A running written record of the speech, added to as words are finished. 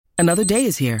Another day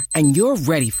is here, and you're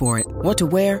ready for it. What to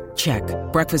wear? Check.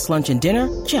 Breakfast, lunch, and dinner?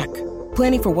 Check.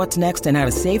 Planning for what's next and how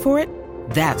to save for it?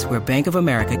 That's where Bank of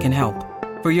America can help.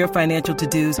 For your financial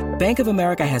to-dos, Bank of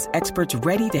America has experts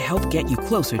ready to help get you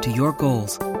closer to your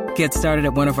goals. Get started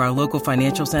at one of our local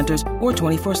financial centers or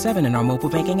 24/7 in our mobile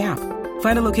banking app.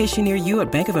 Find a location near you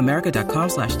at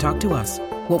bankofamerica.com/talktous.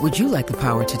 What would you like the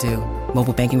power to do?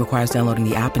 Mobile banking requires downloading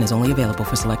the app and is only available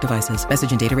for select devices.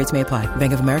 Message and data rates may apply.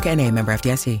 Bank of America N.A., member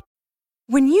FDIC.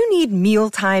 When you need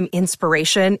mealtime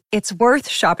inspiration, it's worth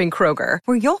shopping Kroger,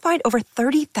 where you'll find over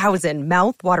 30,000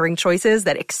 mouth-watering choices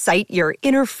that excite your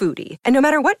inner foodie. And no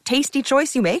matter what tasty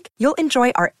choice you make, you'll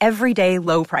enjoy our everyday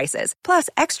low prices, plus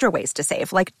extra ways to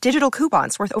save, like digital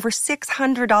coupons worth over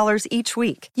 $600 each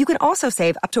week. You can also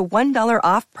save up to $1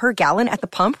 off per gallon at the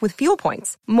pump with fuel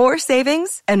points. More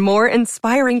savings and more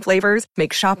inspiring flavors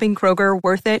make shopping Kroger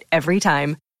worth it every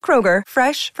time. Kroger,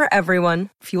 fresh for everyone.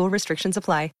 Fuel restrictions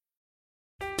apply.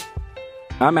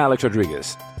 I'm Alex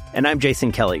Rodriguez. And I'm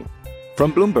Jason Kelly.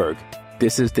 From Bloomberg,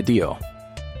 this is The Deal.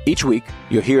 Each week,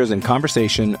 you'll hear us in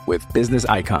conversation with business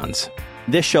icons.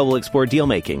 This show will explore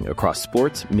deal-making across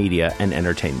sports, media, and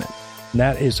entertainment.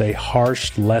 That is a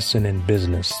harsh lesson in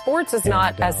business. Sports is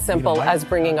not as simple as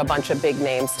bringing a bunch of big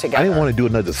names together. I didn't want to do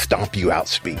another stomp you out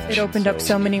speech. It opened up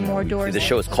so many more doors. The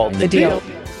show is called The Deal.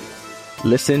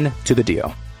 Listen to The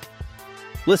Deal.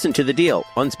 Listen to The Deal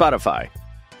on Spotify.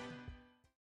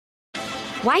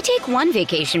 Why take one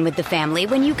vacation with the family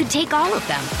when you could take all of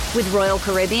them? With Royal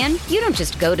Caribbean, you don't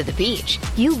just go to the beach.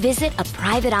 You visit a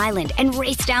private island and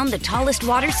race down the tallest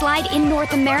water slide in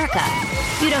North America.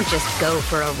 You don't just go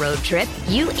for a road trip.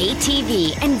 You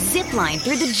ATV and zip line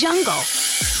through the jungle.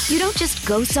 You don't just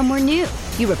go somewhere new.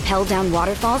 You rappel down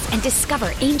waterfalls and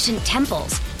discover ancient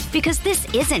temples. Because this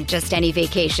isn't just any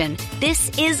vacation.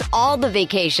 This is all the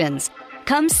vacations.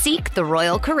 Come seek the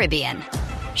Royal Caribbean.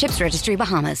 Ships Registry,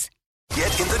 Bahamas.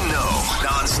 Get in the know.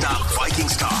 Non-stop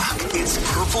Vikings talk. It's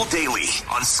Purple Daily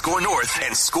on Score North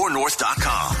and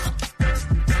ScoreNorth.com.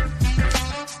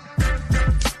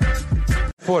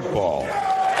 Football.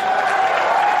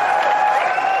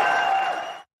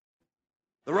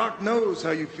 The Rock knows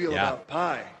how you feel about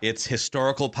pie. It's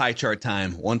historical pie chart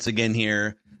time once again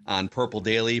here on Purple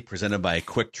Daily, presented by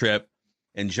Quick Trip.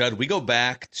 And Judd, we go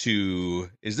back to,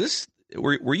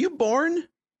 were you born?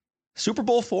 Super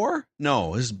Bowl IV?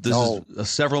 No, this is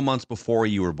several months before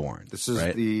you were born. This is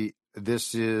right? No,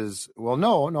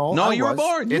 you were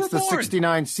born. It's the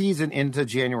 69 season into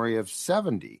January of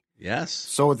 70. Yes.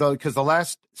 So because the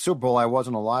last Super Bowl I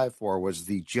wasn't alive for was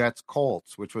the Jets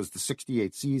Colts, which was the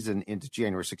 68 season into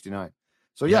January 69.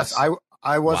 So yes,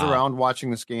 I was around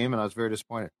watching this game, and I was very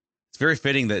disappointed. It's very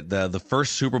fitting that the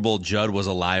first Super Bowl Judd was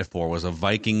alive for was a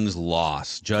Vikings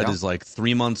loss. Judd is like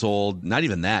 3 months old. Not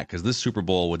even that, because this Super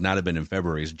Bowl would not have been in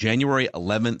February. It's January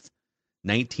 11th,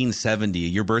 1970.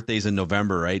 Your birthday's in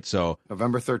November, right? So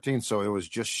November 13th, so it was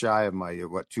just shy of my,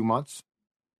 2 months?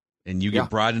 And you get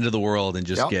brought into the world and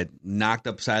just get knocked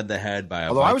upside the head by a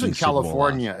Although Vikings I was in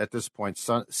California loss. At this point,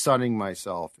 sunning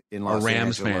myself in Los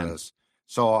Rams Angeles. fan.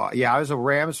 So, I was a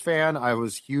Rams fan. I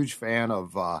was a huge fan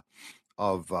of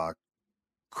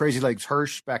Crazy Legs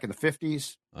Hirsch back in the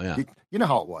 50s. Oh, yeah. You know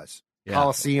how it was. Yeah.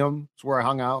 Coliseum is where I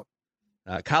hung out.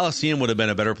 Coliseum would have been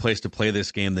a better place to play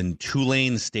this game than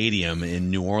Tulane Stadium in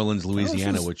New Orleans,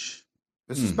 Louisiana,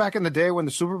 This is back in the day when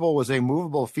the Super Bowl was a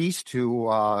movable feast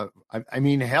to,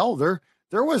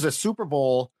 there was a Super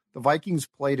Bowl the Vikings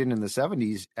played in the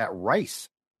 70s at Rice.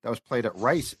 That was played at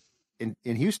Rice in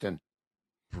Houston.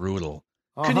 Brutal.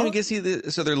 Couldn't even get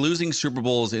so they're losing Super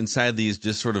Bowls inside these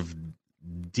just sort of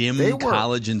dim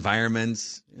college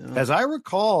environments. As I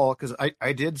recall, because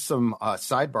I did some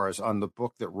sidebars on the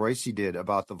book that Royce did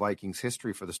about the Vikings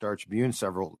history for the Star Tribune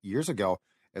several years ago.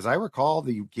 As I recall,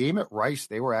 the game at Rice,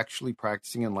 they were actually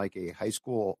practicing in like a high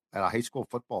school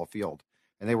football field,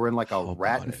 and they were in like a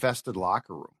rat-infested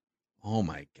locker room. Oh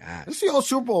my God! This is the old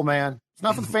Super Bowl, man. It's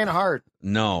not for the faint of heart.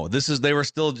 No, this was the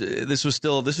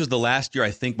last year,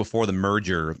 I think, before the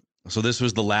merger. So this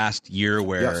was the last year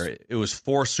where it was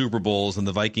 4 Super Bowls, and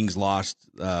the Vikings lost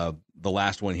the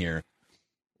last one here,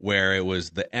 where it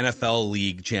was the NFL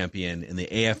League champion and the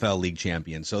AFL League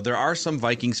champion. So there are some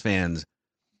Vikings fans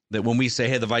that when we say,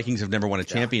 hey, the Vikings have never won a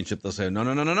championship, they'll say, no.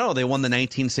 They won the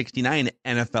 1969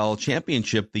 NFL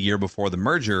championship the year before the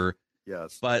merger.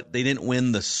 Yes. But they didn't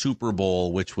win the Super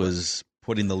Bowl, which was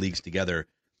putting the leagues together.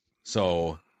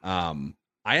 So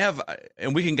I have,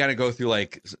 and we can kind of go through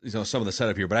some of the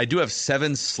setup here, but I do have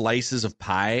 7 slices of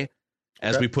pie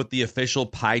as we put the official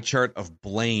pie chart of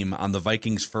blame on the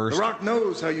Vikings first. The Rock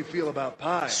knows how you feel about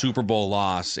pie. Super Bowl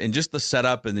loss and just the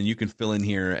setup, and then you can fill in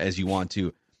here as you want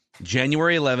to.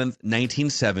 January 11th,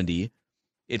 1970.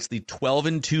 It's the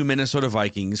 12-2 Minnesota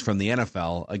Vikings from the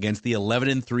NFL against the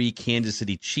 11-3 Kansas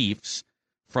City Chiefs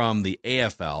from the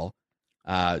AFL.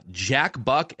 Jack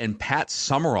Buck and Pat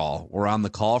Summerall were on the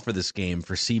call for this game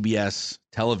for CBS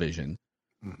television.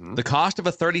 Mm-hmm. The cost of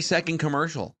a 30-second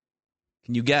commercial.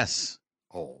 Can you guess?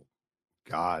 Oh,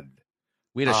 God.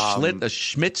 We had a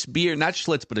Schmitz beer, not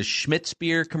Schlitz, but a Schmitz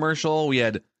beer commercial. We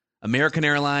had American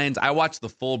Airlines. I watched the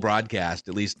full broadcast,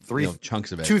 at least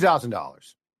chunks of it.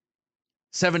 $2,000.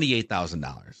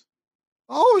 $78,000.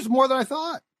 Oh, it was more than I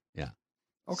thought. Yeah.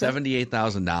 Okay.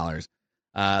 $78,000.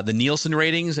 The Nielsen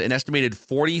ratings, an estimated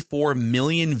 44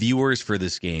 million viewers for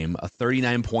this game, a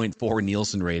 39.4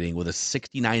 Nielsen rating with a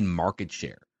 69 market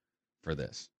share for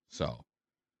this. So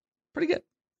pretty good.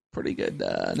 Pretty good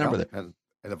number there.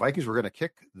 And the Vikings were going to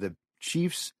kick the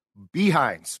Chiefs'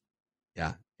 behinds.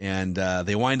 Yeah. And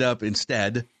they wind up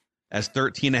instead as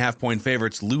 13.5-point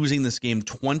favorites, losing this game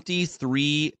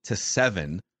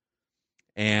 23-7.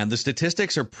 And the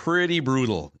statistics are pretty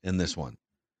brutal in this one.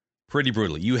 Pretty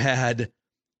brutal. You had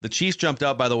the Chiefs jumped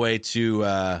up, by the way, to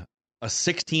a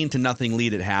 16-0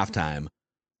 lead at halftime.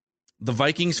 The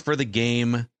Vikings for the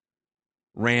game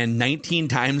ran 19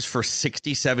 times for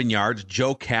 67 yards.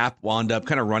 Joe Kapp wound up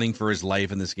kind of running for his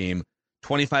life in this game.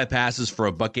 25 passes for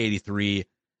 $183.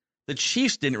 The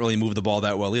Chiefs didn't really move the ball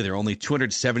that well either. Only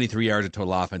 273 yards of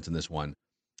total offense in this one.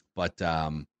 But,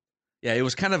 yeah, it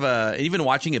was kind of even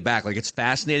watching it back, like it's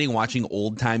fascinating watching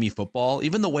old-timey football.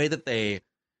 Even the way that the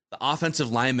offensive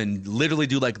linemen literally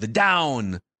do like the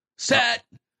down, set,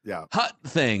 hut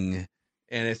thing.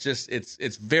 And it's just,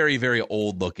 it's very, very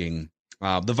old looking.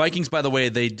 The Vikings, by the way,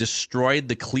 they destroyed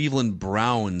the Cleveland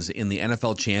Browns in the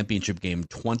NFL championship game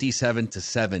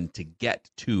 27-7 to get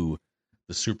to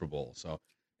the Super Bowl. So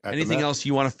anything else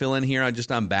you want to fill in here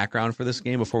just on background for this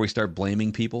game before we start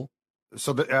blaming people?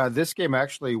 So this game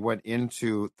actually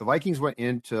the Vikings went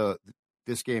into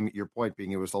this game, your point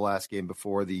being it was the last game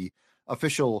before the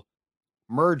official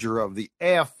merger of the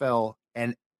AFL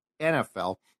and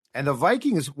NFL. And the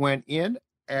Vikings went in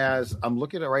as, I'm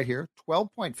looking at it right here,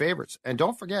 12-point favorites. And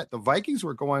don't forget, the Vikings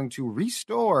were going to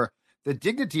restore the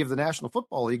dignity of the National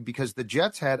Football League because the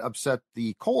Jets had upset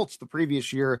the Colts the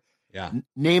previous year. Yeah.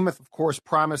 Namath, of course,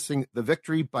 promising the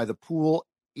victory by the pool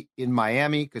in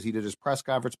Miami because he did his press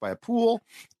conference by a pool.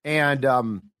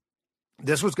 And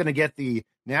this was going to get the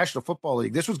National Football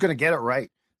League. This was going to get it right.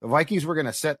 The Vikings were going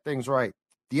to set things right.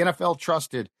 The NFL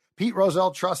trusted, Pete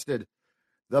Rozelle trusted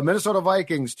the Minnesota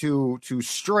Vikings to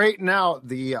straighten out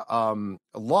the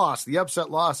upset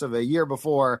loss of a year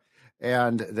before,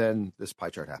 and then this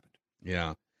pie chart happened.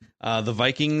 Yeah. The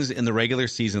Vikings in the regular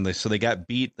season, they got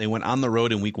beat. They went on the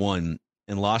road in week 1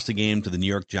 and lost a game to the New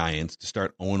York Giants to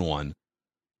start 0-1.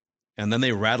 And then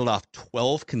they rattled off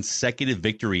 12 consecutive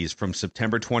victories from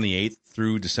September 28th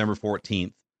through December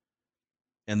 14th.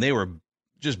 And they were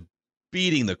just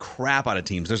beating the crap out of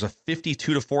teams. There's a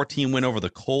 52-14 win over the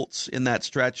Colts in that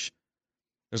stretch.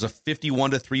 There's a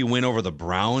 51-3 win over the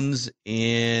Browns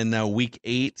in week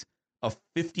 8. A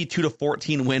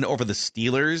 52-14 win over the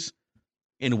Steelers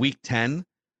in week 10.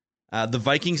 The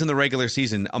Vikings in the regular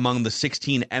season, among the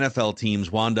 16 NFL teams,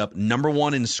 wound up number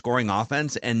 1 in scoring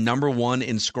offense and number 1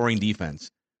 in scoring defense.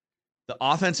 The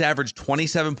offense averaged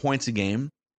 27 points a game.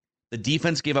 The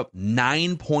defense gave up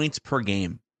 9 points per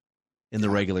game in the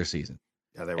regular season.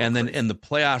 Yeah, they were and then crazy. in the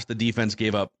playoffs, the defense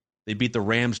they beat the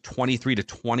Rams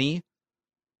 23-20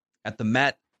 at the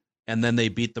Met, and then they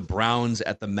beat the Browns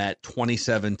at the Met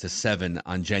 27-7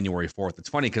 on January 4th. It's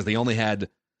funny because they only had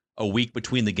a week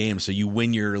between the games, so you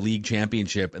win your league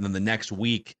championship, and then the next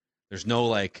week, there's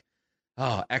no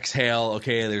exhale,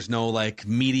 okay, there's no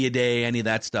media day, any of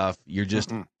that stuff. You're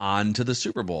just on to the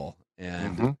Super Bowl.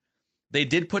 And they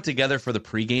did put together for the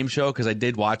pregame show, because I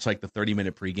did watch the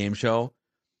 30-minute pregame show.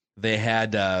 They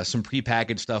had some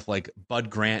prepackaged stuff like Bud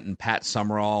Grant and Pat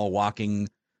Summerall walking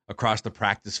across the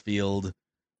practice field.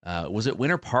 Was it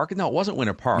Winter Park? No, it wasn't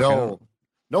Winter Park.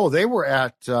 No, they were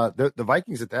at the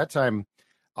Vikings at that time.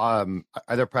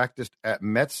 Either practiced at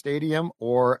Met Stadium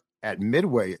or at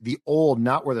Midway, the old,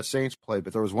 not where the Saints played,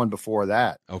 but there was one before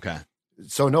that. Okay.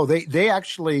 So no, they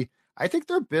actually, I think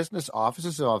their business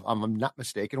offices, if I'm not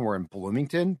mistaken, were in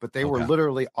Bloomington, but they were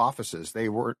literally offices. It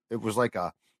was like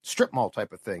a strip mall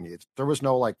type of thing. There was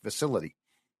no facility.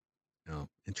 Oh,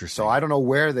 interesting. So I don't know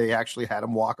where they actually had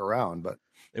them walk around, but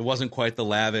it wasn't quite the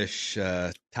lavish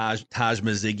Taj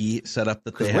Mazzigi setup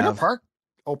that they have. Winter Park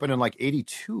opened in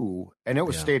 82, and it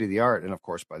was state of the art. And of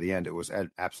course, by the end, it was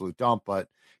an absolute dump. But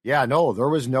yeah, no, there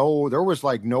was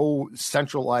no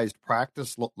centralized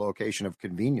practice location of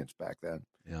convenience back then.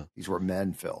 Yeah. These were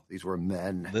men, Phil. These were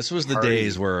men. This was the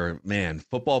days where, man,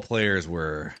 football players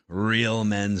were real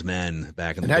men's men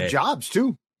back in the day. And had jobs,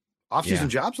 too. Off-season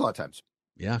jobs a lot of times.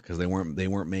 Yeah, because they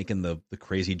weren't making the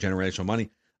crazy generational money.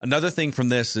 Another thing from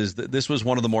this is that this was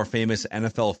one of the more famous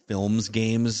NFL Films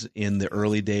games in the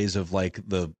early days of like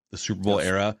the Super Bowl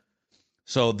era.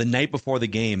 So the night before the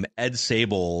game, Ed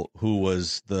Sable, who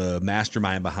was the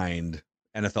mastermind behind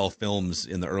NFL Films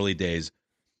in the early days,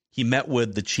 he met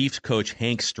with the Chiefs coach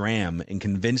Hank Stram and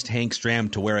convinced Hank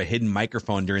Stram to wear a hidden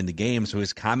microphone during the game so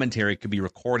his commentary could be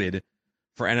recorded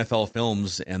for NFL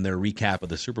Films and their recap of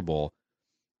the Super Bowl.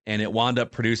 And it wound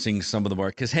up producing some of the more,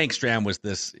 because Hank Stram was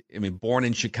born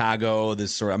in Chicago,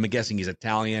 I'm guessing he's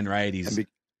Italian, right?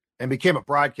 And became a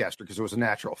broadcaster because it was a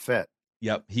natural fit.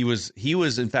 Yep. He was,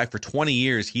 in fact, for 20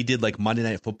 years, he did like Monday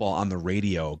Night Football on the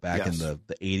radio back in the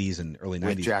 80s and early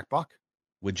 90s.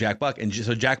 With Jack Buck. And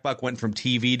so Jack Buck went from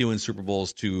TV doing Super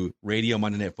Bowls to radio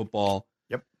Monday Night Football.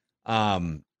 Yep.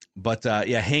 But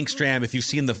Hank Stram, if you've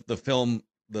seen the film,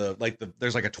 there's like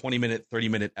a 20-minute,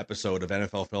 30-minute episode of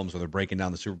NFL Films where they're breaking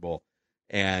down the Super Bowl,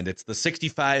 and it's the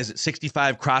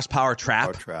 65 cross power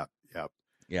trap. Yep.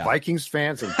 Yeah. Vikings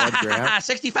fans and Bud Grant.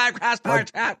 65 cross power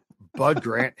trap. Bud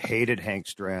Grant hated Hank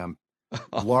Stram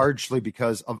largely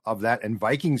because of that, and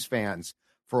Vikings fans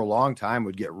for a long time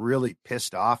would get really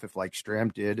pissed off if like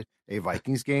Stram did a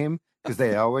Vikings game because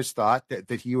they always thought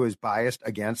that he was biased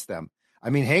against them. I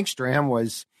mean, Hank Stram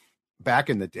was.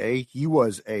 Back in the day, he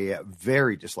was a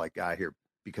very disliked guy here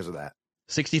because of that.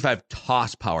 65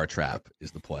 toss power trap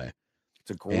is the play. It's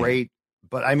a great,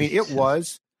 but I mean, it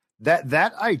was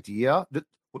that idea that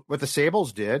what the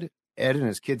Sables did, Ed and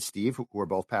his kid Steve, who are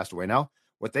both passed away now,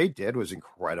 what they did was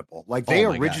incredible. Like they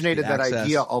originated that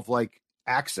idea of like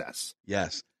access.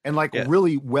 Yes. And like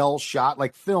really well shot,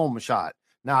 like film shot,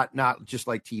 not just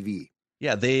like TV.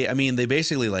 Yeah. They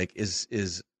basically like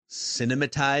is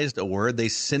cinematized a word. They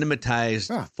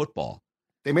cinematized football.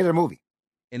 They made it a movie.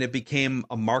 And it became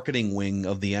a marketing wing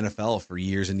of the NFL for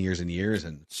years and years and years.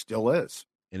 And still is.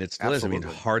 And it still is. I mean,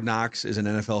 Hard Knocks is an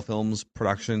NFL Films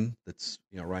production that's,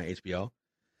 right, HBO.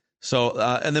 So,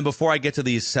 and then before I get to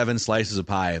these 7 slices of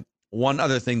pie, one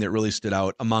other thing that really stood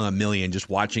out among a million, just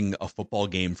watching a football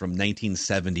game from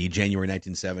January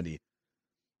 1970.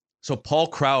 So Paul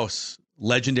Krause,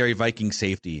 legendary Viking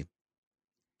safety,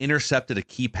 intercepted a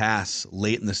key pass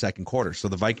late in the second quarter. So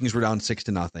the Vikings were down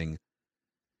 6-0.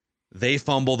 They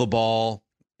fumble the ball,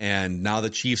 and now the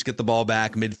Chiefs get the ball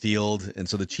back midfield. And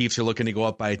so the Chiefs are looking to go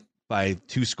up by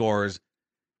 2 scores.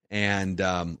 And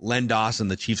Len Dawson,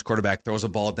 the Chiefs quarterback, throws a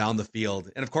ball down the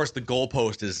field. And of course, the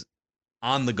goalpost is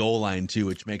on the goal line too,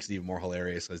 which makes it even more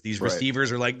hilarious as these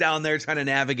receivers are like down there trying to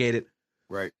navigate it.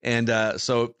 Right. And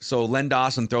so Len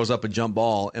Dawson throws up a jump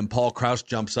ball, and Paul Krause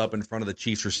jumps up in front of the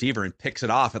Chiefs receiver and picks it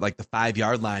off at like the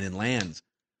 5-yard line and lands.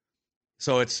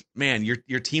 So it's, man,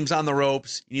 your team's on the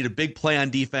ropes. You need a big play on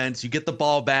defense. You get the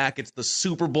ball back. It's the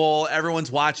Super Bowl. Everyone's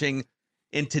watching.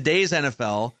 In today's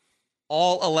NFL,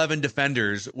 all 11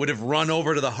 defenders would have run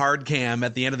over to the hard cam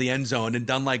at the end of the end zone and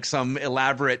done like some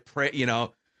elaborate,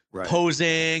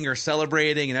 posing or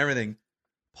celebrating and everything.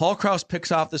 Paul Krause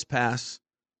picks off this pass.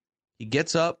 He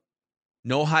gets up,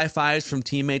 no high fives from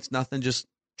teammates, nothing, just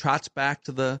trots back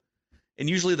to and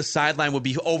usually the sideline would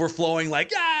be overflowing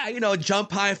like,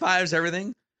 jump high fives,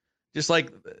 everything. Just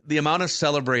like the amount of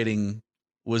celebrating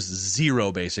was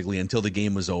zero basically until the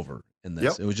game was over. In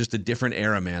this, It was just a different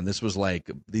era, man. This was like,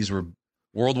 these were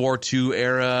World War II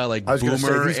era, like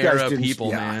boomer era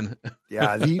people, man.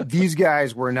 Yeah, these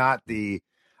guys were not because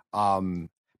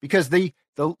the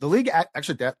league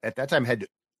actually at that time had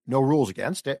no rules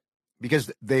against it.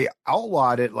 Because they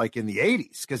outlawed it like in the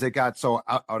 80s because it got so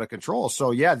out of control.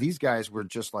 So, yeah, these guys were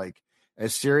just like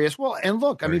as serious. Well, and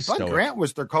look, Bud Grant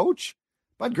was their coach.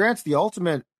 Bud Grant's the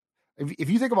ultimate. If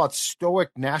you think about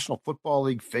stoic National Football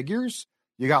League figures,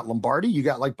 you got Lombardi, you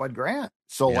got like Bud Grant.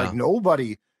 So, like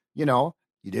nobody, you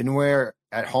didn't wear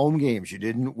at home games. You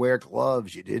didn't wear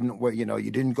gloves. You didn't wear,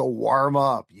 you didn't go warm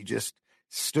up. You just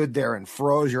stood there and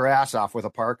froze your ass off with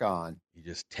a parka on. You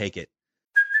just take it.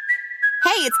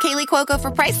 Hey, it's Kaylee Cuoco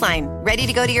for Priceline. Ready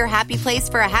to go to your happy place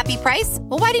for a happy price?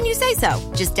 Well, why didn't you say so?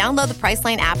 Just download the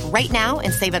Priceline app right now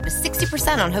and save up to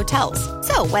 60% on hotels.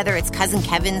 So whether it's Cousin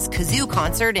Kevin's Kazoo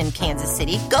Concert in Kansas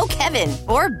City, go Kevin,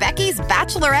 or Becky's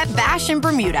Bachelorette Bash in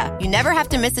Bermuda, you never have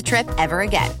to miss a trip ever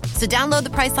again. So download the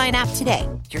Priceline app today.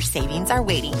 Your savings are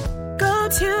waiting. Go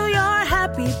to your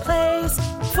happy place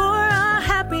for a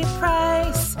happy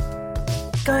price.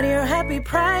 Go to your happy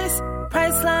price,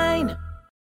 Priceline.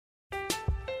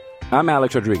 I'm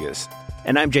Alex Rodriguez.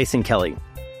 And I'm Jason Kelly.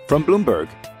 From Bloomberg,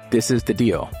 this is The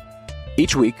Deal.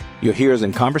 Each week, you'll hear us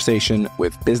in conversation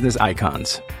with business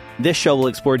icons. This show will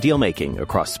explore deal-making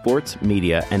across sports,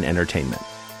 media, and entertainment.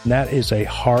 That is a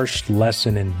harsh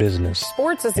lesson in business.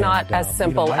 Sports is not as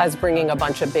simple as bringing a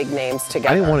bunch of big names together.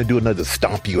 I didn't want to do another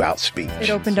stomp you out speech. It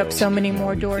opened up so many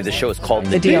more doors. The show is called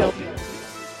The Deal.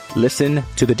 Listen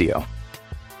to the deal.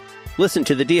 Listen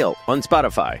to The Deal on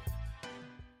Spotify.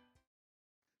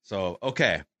 So,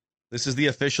 okay, this is the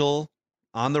official,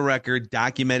 on the record,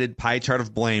 documented pie chart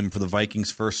of blame for the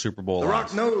Vikings' first Super Bowl The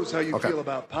loss. Rock knows how you feel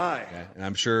about pie. Okay. And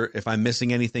I'm sure if I'm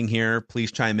missing anything here,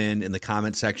 please chime in the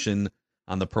comment section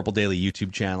on the Purple Daily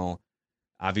YouTube channel.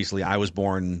 Obviously, I was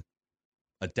born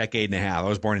a decade and a half. I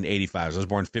was born in 85. So I was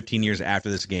born 15 years after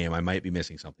this game. I might be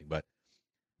missing something, but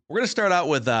we're going to start out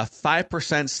with a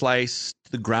 5% slice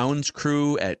to the grounds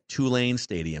crew at Tulane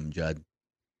Stadium, Judd.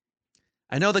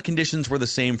 I know the conditions were the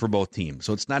same for both teams,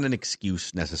 so it's not an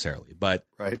excuse necessarily, but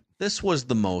this was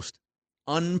the most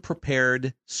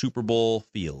unprepared Super Bowl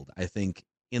field, I think,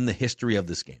 in the history of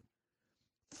this game.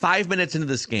 5 minutes into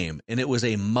this game, and it was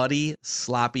a muddy,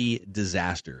 sloppy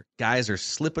disaster. Guys are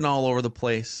slipping all over the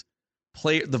place.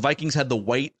 The Vikings had the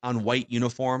white-on-white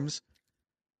uniforms.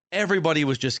 Everybody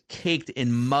was just caked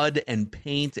in mud and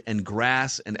paint and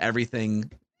grass and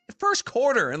everything. First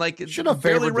quarter, and like should have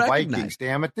favored the Vikings.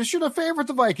 Damn it! This should have favored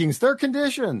the Vikings. Their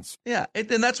conditions. Yeah, and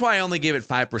that's why I only gave it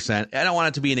 5%. I don't want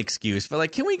it to be an excuse, but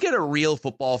like, can we get a real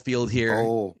football field here?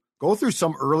 Oh, go through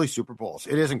some early Super Bowls.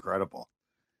 It is incredible.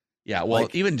 Yeah, well,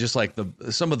 even just like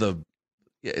some of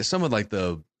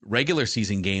the regular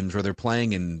season games where they're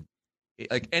playing in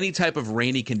like any type of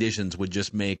rainy conditions would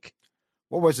just make.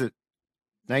 What was it?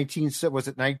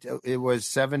 It was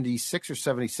 76 or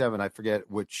 77. I forget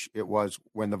which it was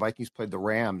when the Vikings played the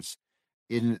Rams.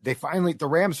 The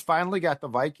Rams finally got the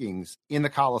Vikings in the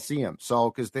Coliseum. So,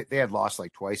 because they had lost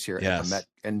like twice here at the Met,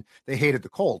 and they hated the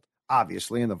cold,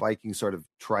 obviously, and the Vikings sort of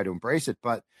try to embrace it.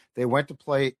 But they went to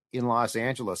play in Los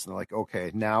Angeles, and they're like,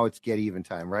 okay, now it's get even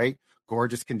time, right?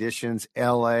 Gorgeous conditions,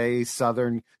 LA,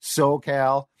 Southern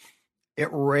SoCal. It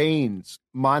rains,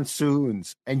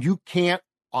 monsoons, and you can't.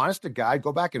 Honest to God,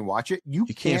 go back and watch it. You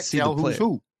can't tell who's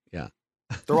who. Yeah.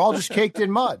 They're all just caked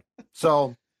in mud.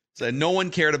 So no one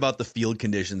cared about the field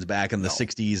conditions back in the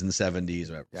 60s and 70s.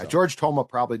 Whatever, yeah, George Toma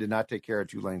probably did not take care of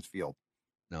Tulane's field.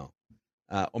 No.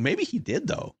 Or maybe he did,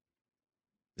 though.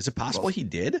 Is it possible he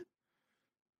did?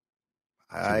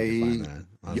 A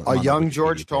young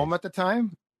George Toma at the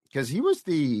time? Because he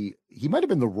might have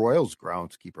been the Royals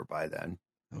groundskeeper by then.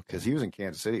 Because he was in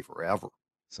Kansas City forever.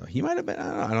 So he might have been.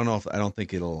 I don't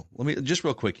think it'll. Let me just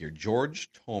real quick here. George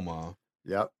Toma.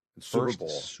 Yep.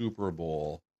 Super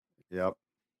Bowl. Yep.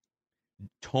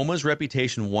 Toma's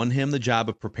reputation won him the job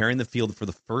of preparing the field for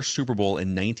the first Super Bowl in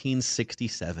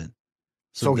 1967.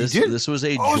 So he did. This was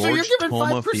a George so you're giving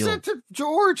Toma 5% field. To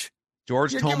George.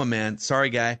 Toma, man. Sorry,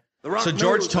 guy. So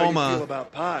George Toma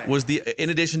was in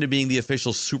addition to being the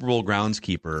official Super Bowl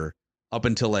groundskeeper up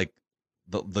until like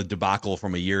the debacle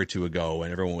from a year or two ago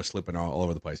when everyone was slipping all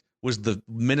over the place, was the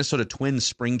Minnesota Twins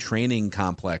spring training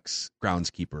complex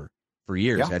groundskeeper for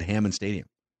years at Hammond Stadium.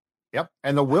 Yep.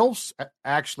 And the Wilfs,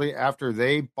 actually, after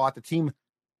they bought the team,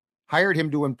 hired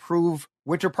him to improve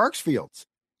Winter Park's fields.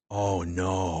 Oh,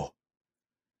 no.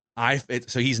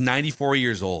 So he's 94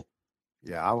 years old.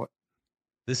 Yeah.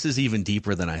 This is even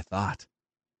deeper than I thought.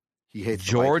 He hates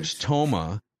George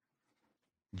Toma.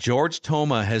 George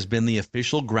Toma has been the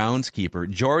official groundskeeper.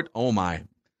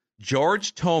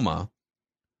 George Toma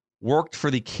worked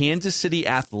for the Kansas City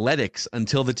Athletics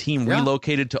until the team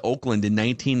relocated to Oakland in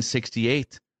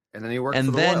 1968. And then he worked for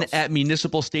the Royals. At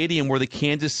Municipal Stadium, where the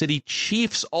Kansas City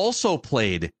Chiefs also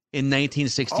played in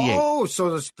 1968. Oh,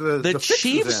 so the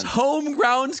Chiefs' home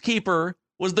groundskeeper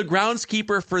was the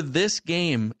groundskeeper for this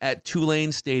game at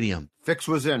Tulane Stadium. Fix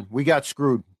was in. We got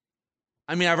screwed.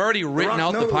 I mean, I've already written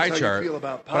out the pie chart,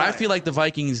 but I feel like the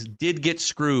Vikings did get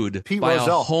screwed by a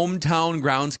hometown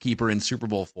groundskeeper in Super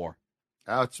Bowl IV.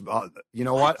 You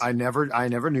know what? I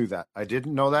never knew that. I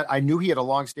didn't know that. I knew he had a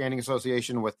long-standing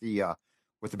association with the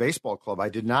baseball club. I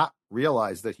did not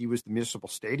realize that he was the Municipal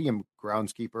Stadium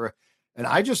groundskeeper. And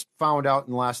I just found out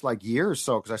in the last year or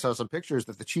so, because I saw some pictures,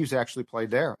 that the Chiefs actually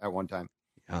played there at one time.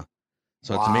 Yeah.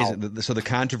 So It's amazing. So the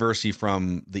controversy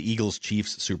from the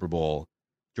Eagles-Chiefs Super Bowl,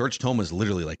 George Toma is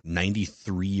literally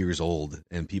 93 years old,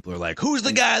 and people are like, who's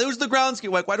the guy? Who's the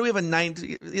groundskeeper? Like, why do we have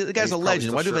the guy's a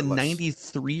legend. Why do we have a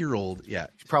 93-year-old? Yeah.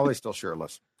 He's probably still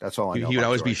shirtless. That's all I know. He would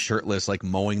always be shirtless,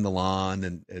 mowing the lawn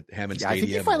and at Hammond Stadium. I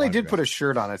think he finally did put a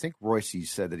shirt on. I think Royce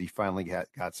said that he finally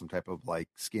got some type of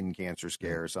skin cancer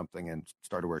scare or something and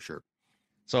started to wear a shirt.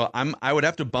 So I would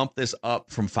have to bump this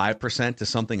up from 5% to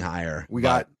something higher. You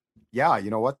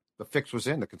know what? The fix was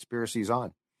in. The conspiracy's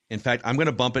on. In fact, I'm going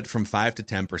to bump it from 5 to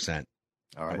 10%.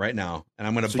 All right now, and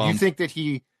I'm going to so bump. You think that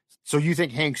you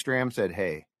think Hank Stram said,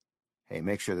 hey,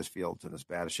 make sure this field's in as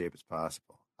bad a shape as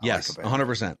possible. Yes,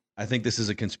 100%. I think this is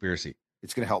a conspiracy.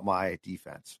 It's going to help my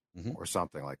defense or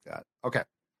something like that.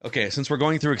 Okay, since we're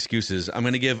going through excuses, I'm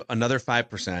going to give another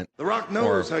 5%. The Rock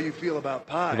knows how you feel about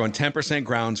pie. We're going 10%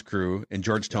 grounds crew and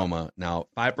George Toma. Now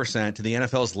 5% to the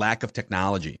NFL's lack of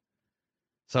technology.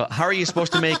 So how are you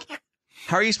supposed to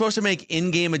make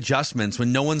in-game adjustments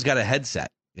when no one's got a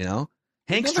headset? You know,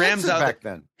 Hank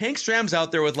Stram's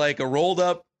out there with like a rolled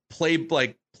up play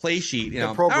sheet. You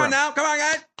know, program. Oh, now come on,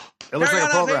 guys. It looks like a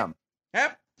program.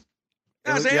 Yep.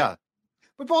 Yeah.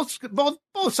 But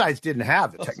both sides didn't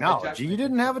have the technology. Exactly. You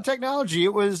didn't have a technology.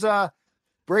 It was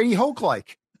Brady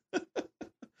Hoke-like.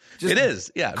 It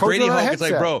is. Yeah. Brady Hoke. It's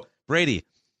like, bro, Brady,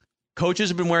 coaches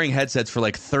have been wearing headsets for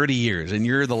like 30 years, and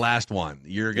you're the last one.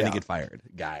 You're going to get fired,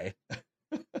 guy.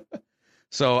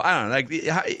 So, I don't know.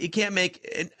 Like, you can't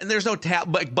make – and there's no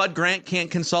tab. Like, Bud Grant can't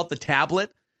consult the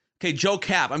tablet. Okay, Joe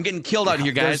Cap, I'm getting killed out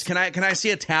here, guys. Can I see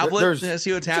a tablet? Can I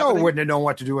see what's happening? Joe wouldn't have known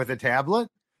what to do with a tablet.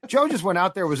 Joe just went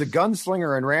out there, was a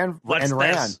gunslinger, and ran.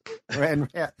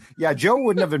 Yeah, Joe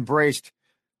wouldn't have embraced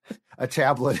a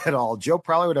tablet at all. Joe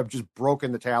probably would have just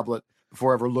broken the tablet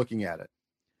before ever looking at it.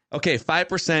 Okay,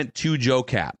 5% to Joe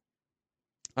Cap.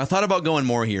 I thought about going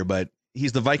more here, but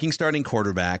he's the Viking starting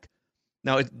quarterback.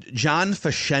 Now, John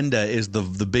Facenda is the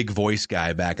big voice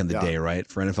guy back in the day, right,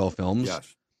 for NFL Films?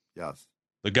 Yes.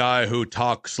 The guy who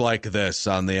talks like this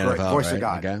on the NFL, voice right? of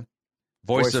God. Okay.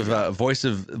 Voice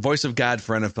of God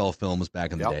for NFL Films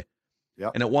back in the day.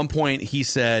 Yep. And at one point, he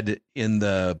said in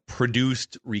the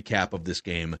produced recap of this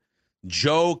game,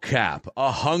 Joe Cap,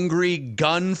 a hungry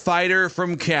gunfighter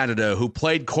from Canada who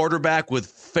played quarterback with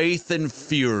faith and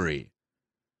fury.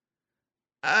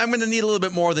 I'm going to need a little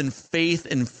bit more than faith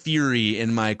and fury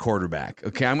in my quarterback.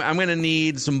 Okay, I'm going to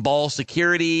need some ball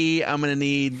security. I'm going to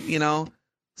need,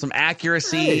 some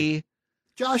accuracy. Hey,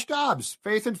 Josh Dobbs,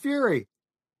 faith and fury.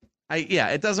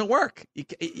 It doesn't work.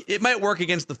 It might work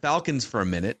against the Falcons for a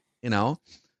minute,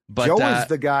 But Joe is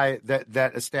the guy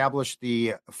that established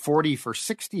the 40 for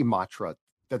 60 mantra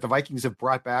that the Vikings have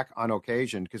brought back on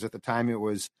occasion, because at the time it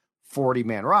was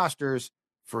 40-man rosters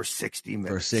for 60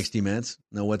 minutes. For 60 minutes?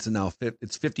 No, what's it now?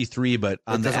 It's 53, but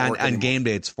on game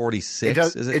day it's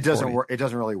 46. It doesn't work. It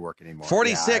doesn't really work anymore.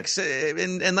 46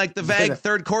 and like the vague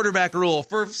third quarterback rule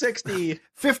for 60.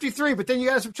 53, but then you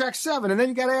got to subtract 7, and then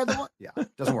you got to add the 1. Yeah,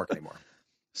 it doesn't work anymore.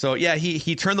 So, yeah,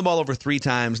 he turned the ball over 3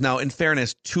 times. Now, in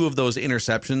fairness, 2 of those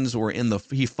interceptions were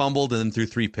he fumbled and then threw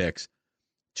 3 picks.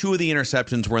 2 of the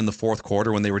interceptions were in the fourth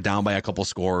quarter when they were down by a couple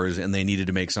scores and they needed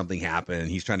to make something happen.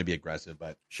 He's trying to be aggressive,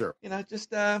 but sure, just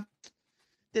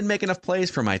didn't make enough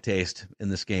plays for my taste in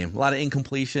this game. A lot of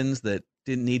incompletions that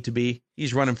didn't need to be.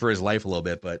 He's running for his life a little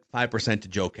bit, but 5% to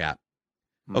Joe Cap.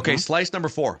 Okay, slice number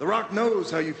 4. The Rock knows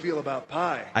how you feel about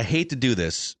pie. I hate to do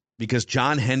this because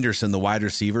John Henderson, the wide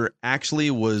receiver,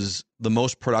 actually was the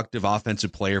most productive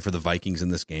offensive player for the Vikings in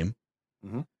this game.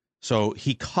 Mm-hmm. So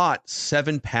he caught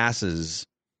 7 passes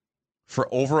for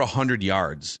over 100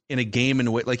 yards in a game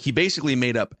in which, he basically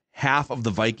made up half of the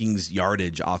Vikings'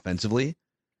 yardage offensively.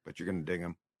 But you're going to dig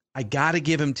him. I got to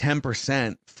give him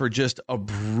 10% for just a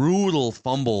brutal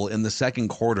fumble in the second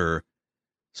quarter.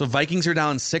 So Vikings are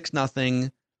down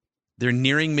 6-0. They're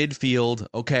nearing midfield.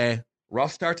 Okay,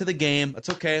 rough start to the game. That's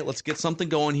okay. Let's get something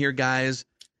going here, guys.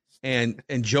 And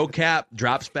Joe Cap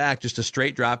drops back, just a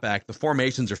straight drop back. The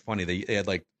formations are funny. They had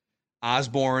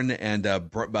Osborne and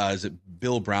is it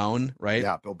Bill Brown, right?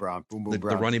 Yeah, Bill Brown. Boom, Brown.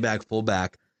 The running back,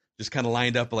 fullback, just kind of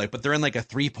lined up, but they're in a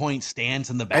 3-point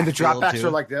stance in the back. And the dropbacks are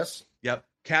like this. Yep.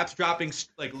 Cap's dropping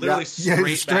literally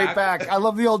straight back. I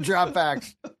love the old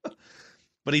dropbacks.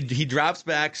 But he drops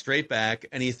back, straight back,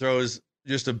 and he throws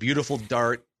just a beautiful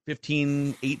dart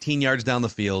 15, 18 yards down the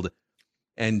field.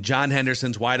 And John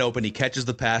Henderson's wide open. He catches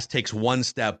the pass, takes 1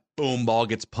 step, boom, ball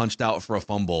gets punched out for a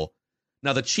fumble.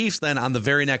 Now, the Chiefs then, on the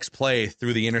very next play,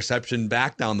 threw the interception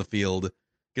back down the field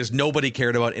because nobody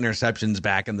cared about interceptions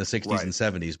back in the 60s and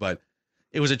 70s. But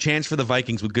it was a chance for the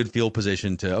Vikings with good field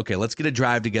position to, okay, let's get a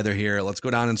drive together here. Let's go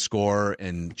down and score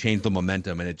and change the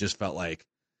momentum. And it just felt like,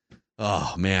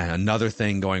 oh, man, another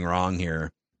thing going wrong here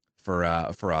for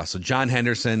us. So, John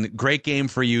Henderson, great game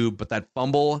for you, but that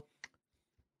fumble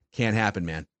can't happen,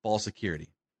 man. Ball security.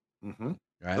 Mm-hmm.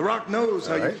 Right? The Rock knows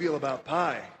how you feel about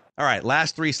pie. All right,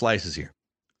 last 3 slices here.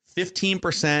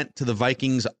 15% to the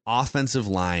Vikings' offensive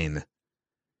line.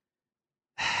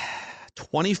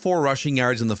 24 rushing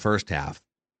yards in the first half.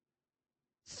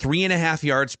 3.5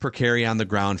 yards per carry on the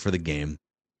ground for the game.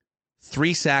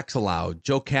 3 sacks allowed.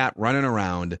 Joe Cap running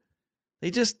around.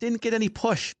 They just didn't get any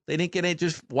push. They didn't get any.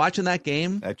 Just watching that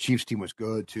game, that Chiefs team was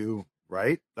good too,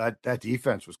 right? That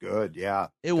defense was good. Yeah,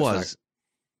 it was.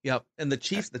 Yep. And the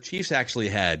Chiefs actually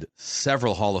had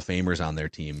several Hall of Famers on their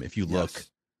team. If you look,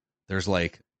 there's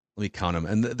like, let me count them.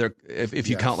 And they're, if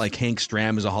you count like Hank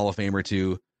Stram is a Hall of Famer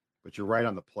too. But you're right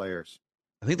on the players.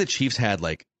 I think the Chiefs had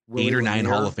like Willie 8 or 9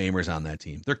 Lanier. Hall of Famers on that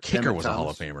team. Their kicker was a Hall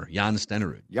of Famer, Jan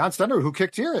Stenerud. Jan Stenerud, who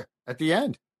kicked here at the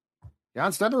end.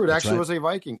 Jan Stenerud actually was a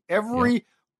Viking.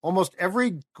 Almost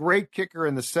every great kicker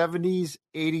in the 70s,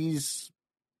 80s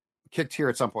kicked here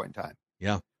at some point in time.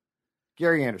 Yeah.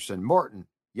 Gary Anderson, Morton,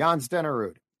 Jan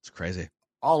Stenerud. It's crazy.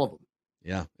 All of them.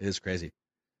 Yeah, it is crazy.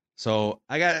 So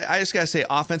I just gotta say,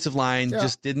 offensive line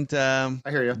just didn't. I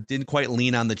hear you. Didn't quite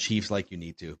lean on the Chiefs like you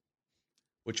need to.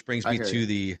 Which brings me to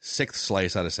the 6th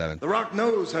slice out of 7. The Rock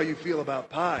knows how you feel about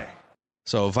pie.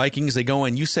 So Vikings, they go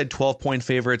in. You said 12-point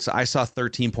favorites. I saw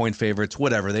 13-point favorites.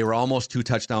 Whatever. They were almost 2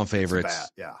 touchdown favorites.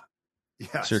 Yeah.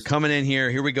 Yes. So you're coming in here.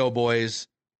 Here we go, boys.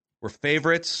 We're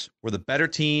favorites. We're the better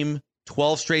team.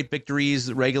 12 straight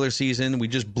victories regular season. We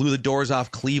just blew the doors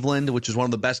off Cleveland, which is one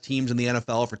of the best teams in the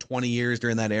NFL for 20 years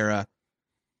during that era.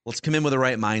 Let's come in with the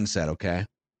right mindset, okay?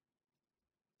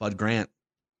 Bud Grant,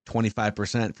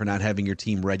 25% for not having your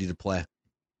team ready to play.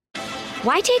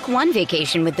 Why take one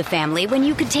vacation with the family when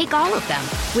you could take all of them?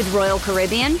 With Royal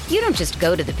Caribbean, you don't just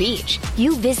go to the beach.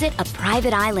 You visit a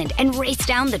private island and race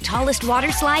down the tallest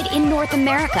water slide in North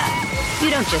America.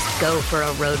 You don't just go for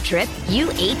a road trip. You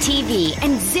ATV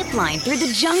and zip line through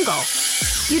the jungle.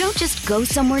 You don't just go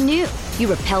somewhere new.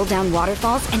 You rappel down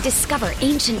waterfalls and discover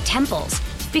ancient temples.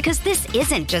 Because this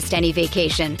isn't just any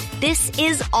vacation. This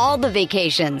is all the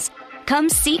vacations. Come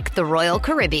seek the Royal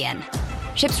Caribbean.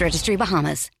 Ships Registry,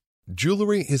 Bahamas.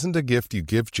 Jewelry isn't a gift you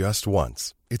give just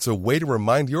once. It's a way to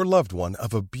remind your loved one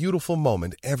of a beautiful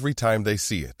moment every time they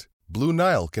see it. Blue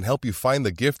Nile can help you find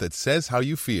the gift that says how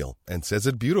you feel and says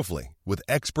it beautifully, with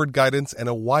expert guidance and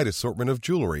a wide assortment of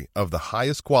jewelry of the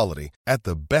highest quality at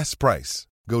the best price.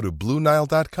 Go to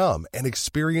BlueNile.com and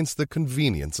experience the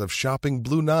convenience of shopping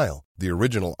Blue Nile, the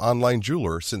original online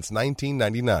jeweler since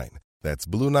 1999. That's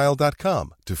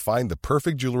BlueNile.com to find the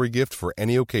perfect jewelry gift for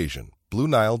any occasion.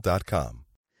 BlueNile.com.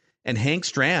 And Hank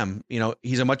Stram,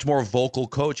 he's a much more vocal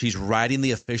coach. He's riding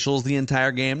the officials the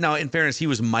entire game. Now, in fairness, he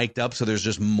was mic'd up, so there's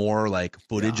just more like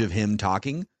footage of him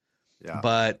talking. Yeah.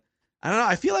 But I don't know.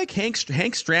 I feel like Hank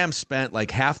Stram spent like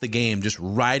half the game just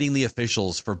riding the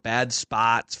officials for bad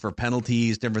spots, for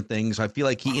penalties, different things. So I feel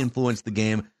like he influenced the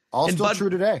game. Still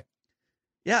true today.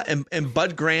 Yeah, and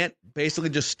Bud Grant basically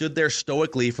just stood there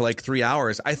stoically for like 3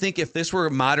 hours. I think if this were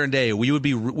modern day, we'd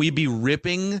be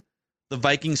ripping the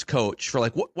Vikings coach for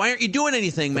like, why aren't you doing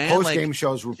anything, man? Post-game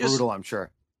shows were brutal, I'm sure.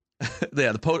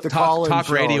 Yeah, the talk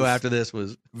radio after this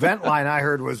was vent line. I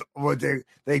heard was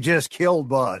they just killed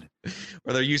Bud,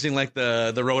 or they're using like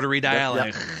the rotary dial. Yep.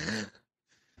 Like,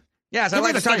 yes, I'd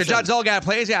like to talk to Judge Zolgad,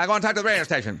 please. Yeah, I go and talk to the radio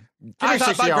station. I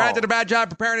thought Bud Grant did a bad job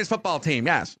preparing his football team.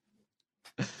 Yes.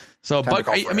 So, Bud,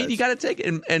 I mean, you got to take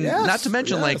it, and not to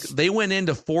mention, like they went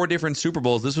into 4 different Super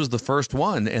Bowls. This was the first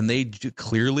one, and they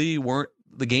clearly weren't.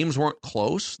 The games weren't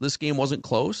close. This game wasn't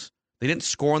close. They didn't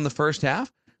score in the first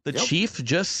half. The Chiefs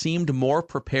just seemed more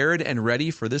prepared and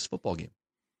ready for this football game.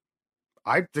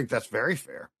 I think that's very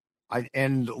fair.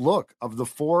 And look, of the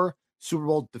 4 Super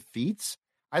Bowl defeats,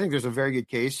 I think there's a very good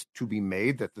case to be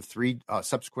made that the 3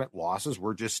 subsequent losses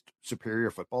were just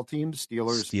superior football teams: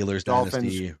 Steelers, Dolphins,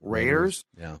 Dynasty, Raiders.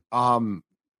 Yeah.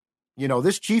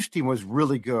 This Chiefs team was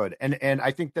really good, and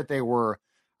I think that they were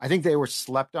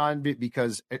slept on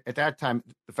because at that time,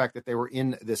 the fact that they were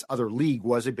in this other league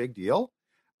was a big deal.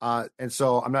 And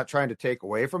so I'm not trying to take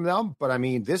away from them, but I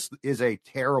mean, this is a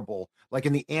terrible, like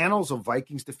in the annals of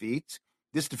Vikings defeats,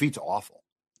 this defeat's awful.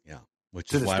 Yeah.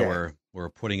 Which is why we're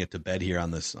putting it to bed here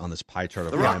on this pie chart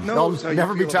of time. They'll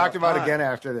never be talked about again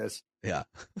after this. Yeah.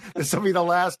 This will be the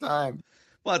last time.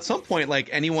 Well, at some point, like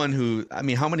anyone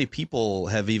how many people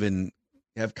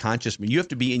have conscious, you have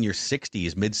to be in your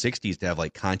 60s, mid 60s to have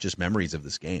like conscious memories of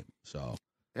this game. So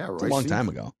yeah, it's a long time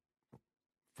ago.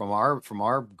 From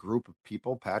our group of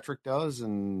people, Patrick does,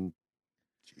 and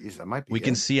geez, that might be. We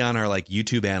can see on our like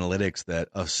YouTube analytics that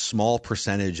a small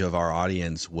percentage of our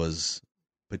audience was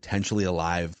potentially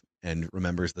alive and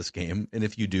remembers this game. And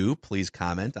if you do, please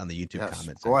comment on the YouTube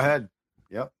comments. Go ahead.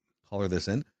 Yep. Color this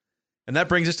in. And that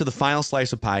brings us to the final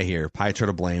slice of pie here. Pie chart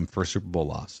of blame for a Super Bowl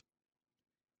loss.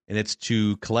 And it's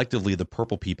to collectively the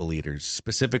Purple People leaders,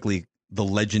 specifically the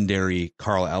legendary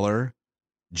Carl Eller,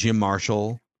 Jim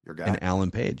Marshall, and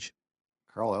Alan Page.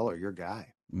 Carl Eller, your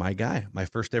guy. My guy. My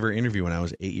first ever interview when I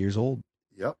was 8 years old.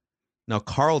 Yep. Now,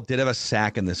 Carl did have a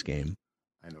sack in this game.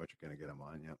 I know what you're going to get him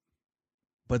on, yep.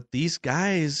 But these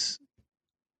guys,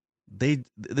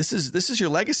 this is your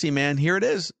legacy, man. Here it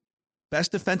is.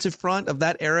 Best defensive front of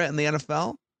that era in the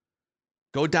NFL.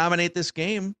 Go dominate this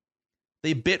game.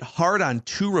 They bit hard on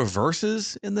 2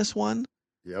 reverses in this one.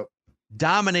 Yep.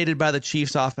 Dominated by the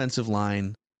Chiefs' offensive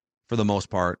line for the most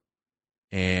part.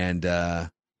 And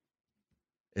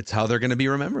it's how they're going to be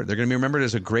remembered. They're going to be remembered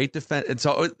as a great defense. And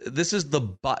so this is the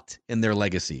but in their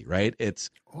legacy, right? It's,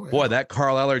 boy, that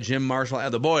Carl Eller, Jim Marshall,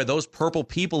 those purple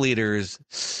people eaters,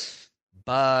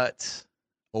 but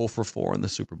 0 for 4 in the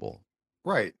Super Bowl.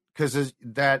 Right. Because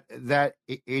that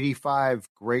 85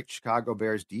 great Chicago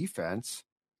Bears defense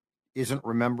isn't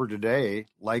remembered today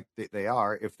like they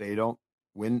are if they don't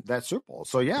win that Super Bowl.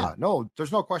 So no,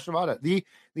 there's no question about it. The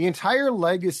entire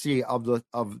legacy of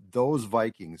those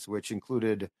Vikings, which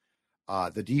included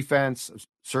the defense,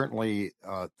 certainly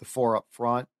the 4 up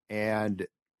front, and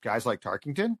guys like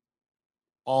Tarkington,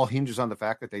 all hinges on the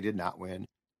fact that they did not win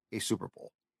a Super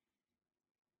Bowl.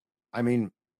 I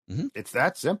mean, it's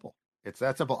that simple. It's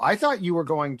that simple. I thought you were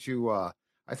going to,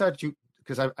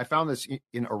 because I found this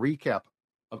in a recap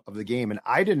of the game, and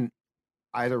I didn't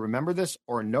either remember this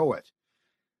or know it.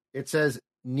 It says,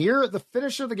 near the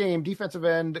finish of the game, defensive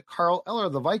end Carl Eller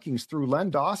of the Vikings threw Len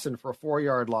Dawson for a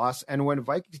 4-yard loss, and when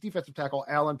Vikings defensive tackle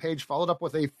Alan Page followed up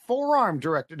with a forearm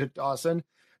directed at Dawson,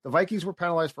 the Vikings were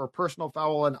penalized for a personal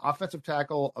foul, and offensive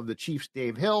tackle of the Chiefs,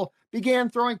 Dave Hill, began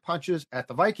throwing punches at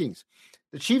the Vikings.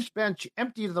 The Chiefs bench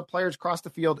emptied and the players crossed the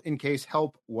field in case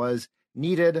help was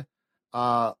needed.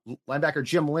 Linebacker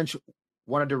Jim Lynch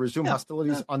wanted to resume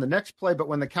hostilities on the next play, but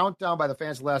when the countdown by the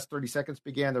fans' last 30 seconds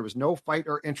began, there was no fight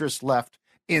or interest left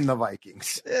in the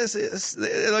Vikings.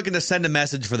 They're looking to send a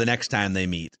message for the next time they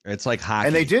meet. It's like hockey.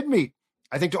 And they did meet,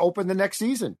 I think, to open the next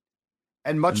season.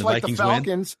 And much like the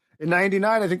Falcons in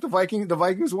 99, I think the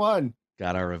Vikings won.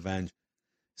 Got our revenge.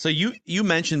 So you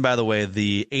mentioned, by the way,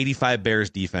 the 85 Bears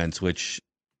defense, which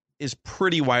is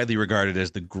pretty widely regarded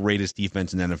as the greatest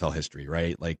defense in NFL history,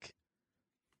 right? Like,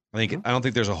 I don't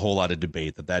think there's a whole lot of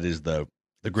debate that is the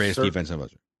greatest defense in the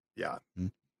history. Yeah. Mm-hmm.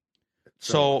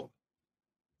 So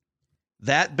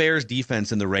that Bears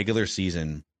defense in the regular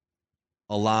season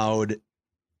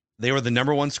they were the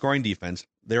number 1 scoring defense.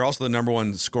 They're also the number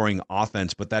 1 scoring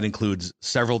offense, but that includes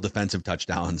several defensive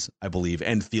touchdowns, I believe,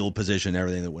 and field position,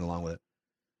 everything that went along with it.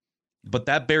 But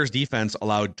that Bears defense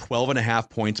allowed 12.5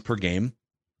 points per game.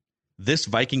 This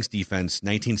Vikings defense,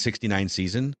 1969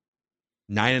 season,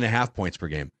 9.5 points per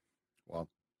game. Wow.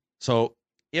 So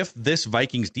if this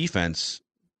Vikings defense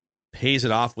pays it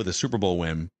off with a Super Bowl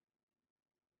win,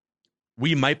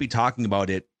 we might be talking about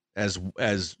it as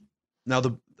now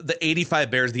the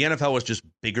 85 Bears. The NFL was just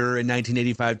bigger in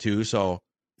 1985 too, so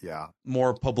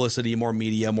more publicity, more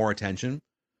media, more attention.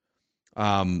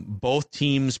 Both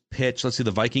teams pitched. Let's see,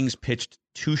 the Vikings pitched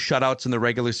 2 shutouts in the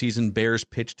regular season. Bears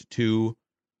pitched 2.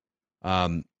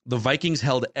 The Vikings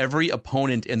held every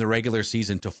opponent in the regular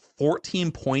season to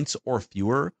 14 points or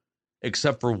fewer,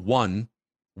 except for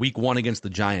week 1 against the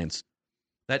Giants.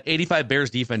 That 85 Bears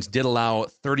defense did allow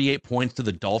 38 points to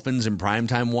the Dolphins in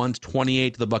primetime ones,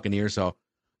 28 to the Buccaneers. So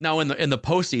now in the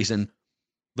postseason,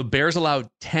 the Bears allowed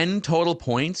 10 total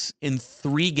points in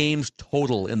 3 games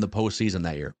total in the postseason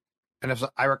that year. And if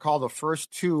I recall, the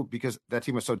first 2, because that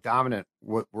team was so dominant,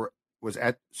 was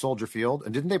at Soldier Field.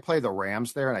 And didn't they play the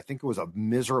Rams there? And I think it was a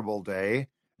miserable day.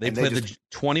 They played the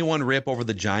 21 rip over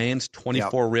the Giants,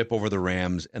 24 rip over the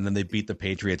Rams, and then they beat the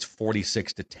Patriots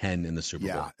 46-10 in the Super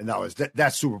Bowl. Yeah, and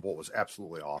that Super Bowl was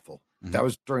absolutely awful. Mm-hmm. That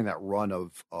was during that run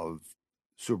of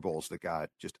Super Bowls that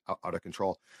got just out of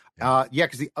control.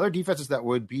 Because the other defenses that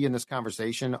would be in this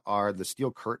conversation are the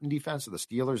Steel Curtain defense of the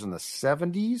Steelers in the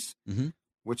 70s,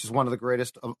 which is one of the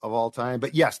greatest of all time.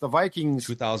 But yes, the Vikings.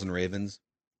 2000 Ravens.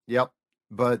 Yep.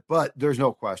 But there's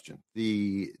no question.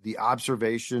 The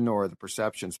observation or the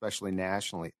perception, especially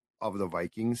nationally, of the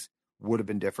Vikings would have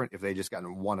been different if they just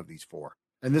gotten one of these 4.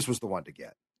 And this was the one to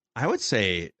get. I would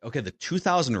say, the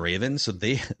 2000 Ravens, so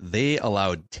they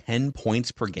allowed 10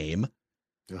 points per game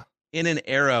in an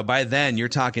era. By then, you're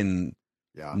talking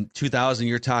 2000,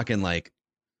 you're talking like,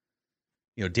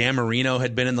 Dan Marino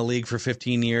had been in the league for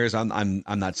 15 years. I'm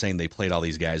not saying they played all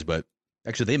these guys, but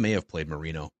actually they may have played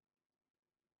Marino.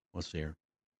 Let's see here.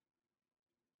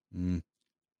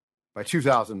 By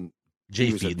 2000,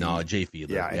 Jay Fiedler.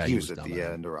 Yeah, he was at the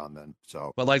end around then.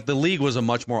 So, but like the league was a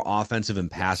much more offensive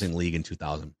and passing league in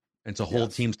 2000, and to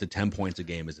hold teams to 10 points a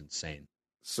game is insane.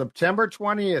 September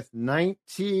 20th,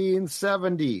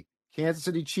 1970, Kansas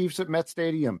City Chiefs at Met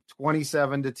Stadium,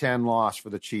 27-10 loss for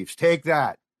the Chiefs. Take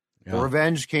that. Yeah. The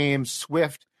revenge came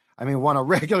swift. Won a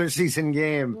regular season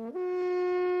game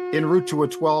en route to a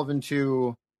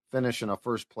 12-2 finish in a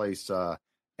first place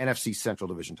NFC Central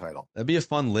Division title. That'd be a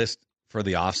fun list for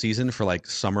the offseason for like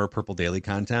summer Purple Daily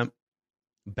content.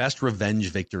 Best revenge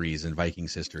victories in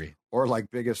Vikings history. Or like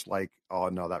biggest, like, oh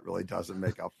no, that really doesn't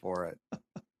make up for it.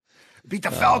 Beat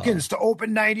the Falcons to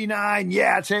open 99.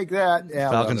 Yeah, take that. Yeah,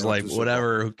 Falcons like,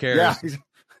 whatever, who cares? Yeah.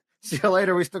 See you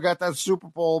later. We still got that Super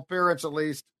Bowl appearance at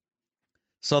least.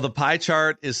 So the pie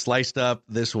chart is sliced up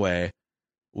this way.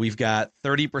 We've got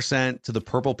 30% to the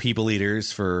Purple People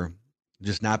Eaters for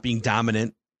just not being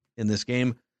dominant in this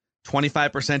game.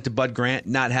 25% to Bud Grant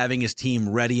not having his team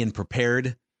ready and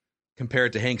prepared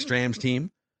compared to Hank Stram's team.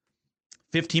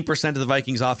 15% to the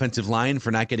Vikings offensive line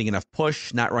for not getting enough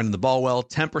push, not running the ball well.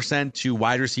 10% to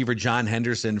wide receiver John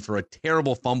Henderson for a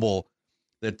terrible fumble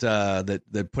that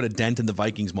put a dent in the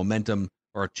Vikings' momentum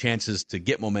or chances to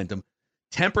get momentum.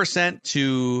 10%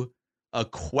 to a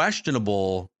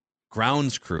questionable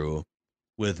grounds crew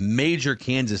with major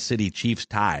Kansas City Chiefs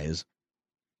ties.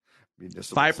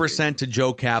 5% to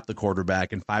Joe Cap, the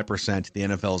quarterback, and 5% to the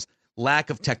NFL's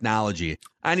lack of technology.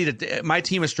 My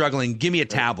team is struggling. Give me a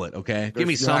tablet, okay? Give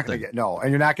me something. And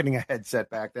you're not getting a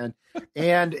headset back then.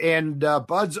 And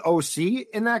Bud's OC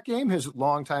in that game, his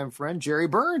longtime friend Jerry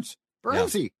Burns.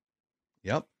 Burnsy.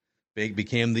 Yep. Big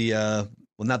became the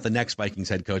not the next Vikings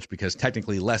head coach, because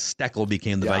technically Les Steckel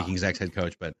became the Vikings next head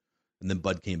coach, and then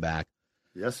Bud came back.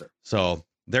 Yes, sir. So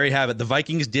there you have it. The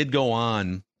Vikings did go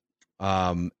on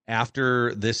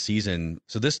after this season.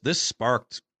 So this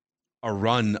sparked a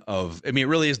run of, it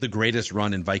really is the greatest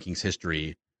run in Vikings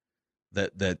history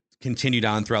that continued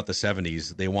on throughout the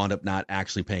 70s. They wound up not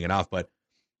actually paying it off, but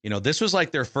this was like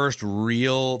their first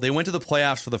real, they went to the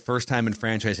playoffs for the first time in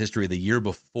franchise history the year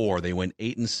before. They went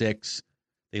 8-6.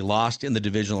 They lost in the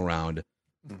divisional round.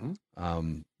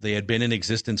 Mm-hmm. They had been in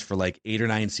existence for like 8 or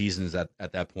 9 seasons at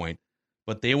that point,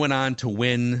 but they went on to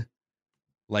win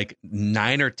like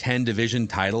 9 or 10 division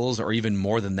titles, or even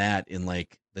more than that, in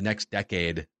like the next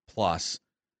decade plus,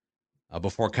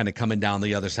 before kind of coming down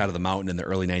the other side of the mountain in the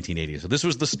early 1980s. So this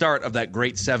was the start of that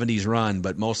great 70s run,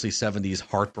 but mostly 70s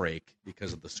heartbreak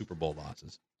because of the Super Bowl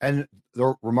losses. And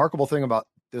the remarkable thing about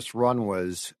this run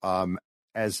was,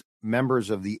 as members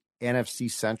of the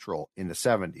NFC Central in the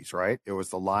 70s, right? It was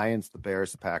the Lions, the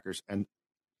Bears, the Packers, and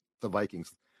the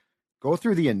Vikings. Go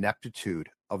through the ineptitude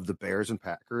of the Bears and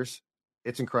Packers.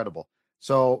 It's incredible.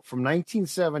 So from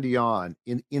 1970 on,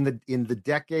 in the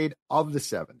decade of the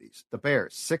 70s, the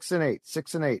Bears 6-8,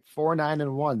 6-8,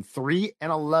 4-9-1,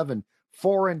 3-11,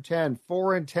 4-10,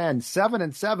 4-10,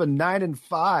 7-7,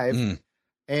 9-5,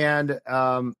 and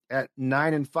at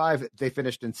 9-5 they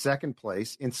finished in second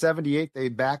place. In 78 they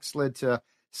backslid to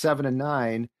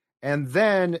 7-9, and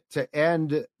then to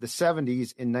end the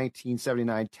 70s in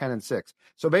 1979, 10-6.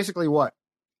 So basically, what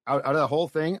out of the whole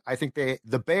thing, I think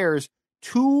the Bears,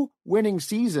 2 winning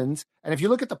seasons, and if you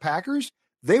look at the Packers,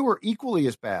 they were equally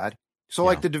as bad. So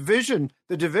like the division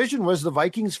was the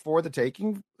Vikings for the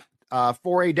taking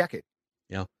for a decade.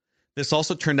 Yeah. This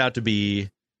also turned out to be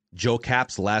Joe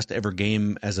Cap's last ever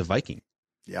game as a Viking.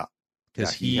 Yeah.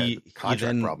 Because he had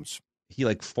contract problems. He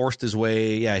like forced his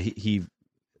way. Yeah.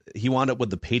 He wound up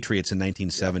with the Patriots in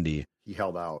 1970. Yeah, he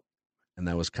held out. And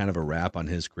that was kind of a wrap on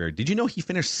his career. Did you know he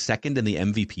finished second in the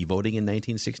MVP voting in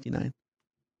 1969?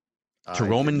 To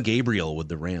Roman Gabriel with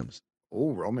the Rams.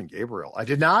 Oh, Roman Gabriel. I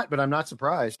did not, but I'm not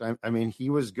surprised. I mean, he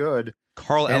was good.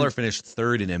 Carl Eller finished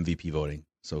third in MVP voting.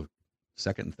 So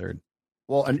second and third.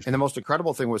 Well, and the most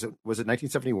incredible thing was it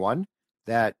 1971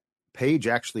 that Page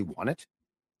actually won it?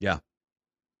 Yeah.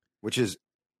 Which is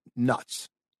nuts.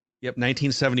 Yep,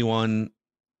 1971,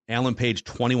 Alan Page,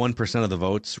 21% of the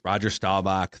votes. Roger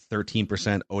Staubach,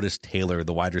 13%. Otis Taylor,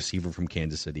 the wide receiver from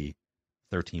Kansas City,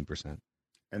 13%.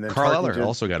 And then Carl Eller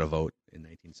also got a vote in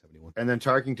 1971. And then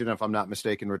Tarkington, if I'm not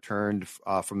mistaken, returned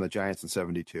from the Giants in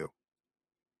 72.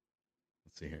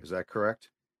 Let's see here. Is that correct?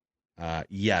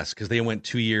 Yes, because they went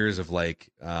 2 years of like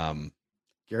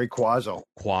Gary Quazzo.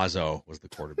 Quazzo was the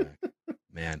quarterback.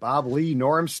 Man, Bob Lee,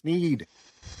 Norm Snead.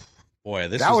 Boy,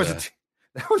 that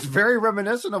was very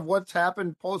reminiscent of what's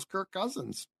happened post Kirk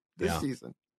Cousins this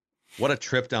season. What a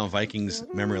trip down Vikings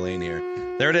memory lane here.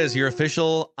 There it is, your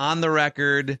official, on the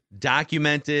record,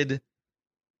 documented,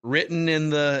 written in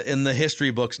the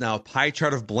history books now, pie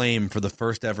chart of blame for the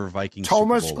first ever Vikings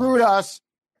Thomas Super Bowl. Screwed us.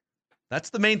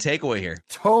 That's the main takeaway here.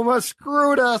 Thomas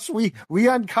screwed us. We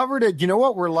uncovered it. You know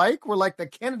what we're like? We're like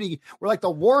the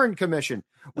Warren Commission.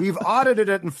 We've audited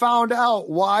it and found out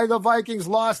why the Vikings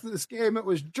lost this game. It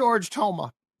was George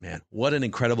Toma. Man, what an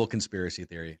incredible conspiracy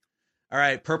theory. All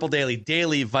right, Purple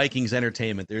Daily Vikings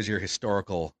Entertainment. There's your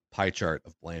historical pie chart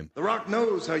of blame. The Rock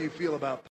knows how you feel about